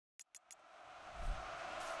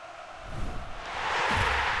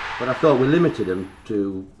But I thought we limited them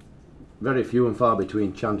to very few and far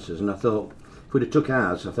between chances, and I thought if we'd have took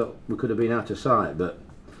ours, I thought we could have been out of sight, but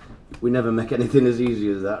we never make anything as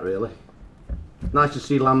easy as that, really. Nice to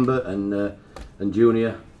see Lambert and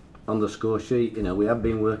Junior on the score sheet. You know, we have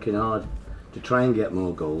been working hard to try and get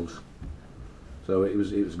more goals, so it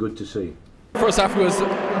was good to see. First half was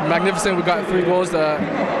magnificent. We got 3 goals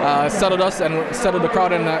that settled us and settled the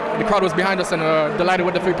crowd, and the crowd was behind us, and delighted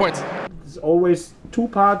with the 3 points. There's always 2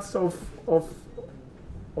 parts of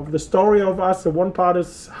the story of us. The one part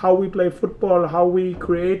is how we play football, how we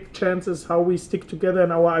create chances, how we stick together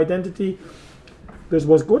in our identity. This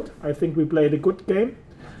was good. I think we played a good game.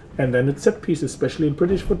 And then it's set pieces, especially in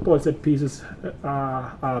British football. Set pieces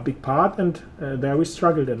are a big part, and there we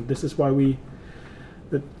struggled. And this is why we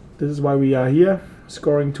are here,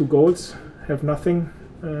 scoring 2 goals, have nothing.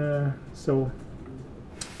 So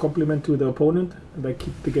compliment to the opponent. They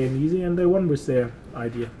keep the game easy, and they won with their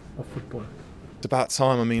idea of football. It's about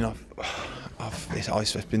time. I mean,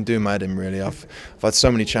 I've been doing my head in, really. I've had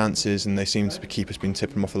so many chances, and they seem to be keepers been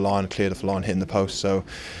tipping them off the line, cleared off the line, hitting the post. So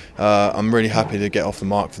I'm really happy to get off the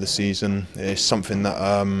mark for the season. It's something that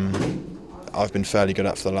I've been fairly good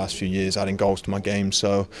at for the last few years, adding goals to my game.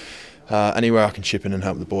 So anywhere I can chip in and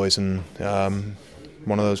help the boys, and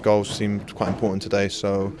one of those goals seemed quite important today.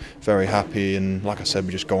 So very happy, and like I said,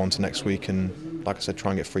 we just go on to next week, and like I said, try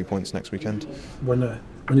and get 3 points next weekend.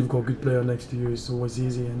 When you've got a good player next to you, it's always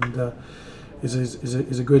easy, and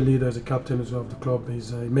he's a good leader as a captain as well of the club. He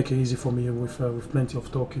makes it easy for me with plenty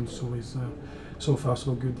of talking, so he's so far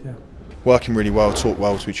so good. Yeah. Working really well, talk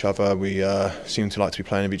well to each other. We seem to like to be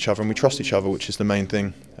playing with each other, and we trust each other, which is the main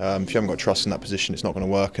thing. If you haven't got trust in that position, it's not going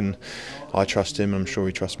to work, and I trust him, and I'm sure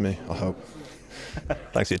he trusts me, I hope.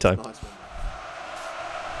 Thanks for your time. Nice.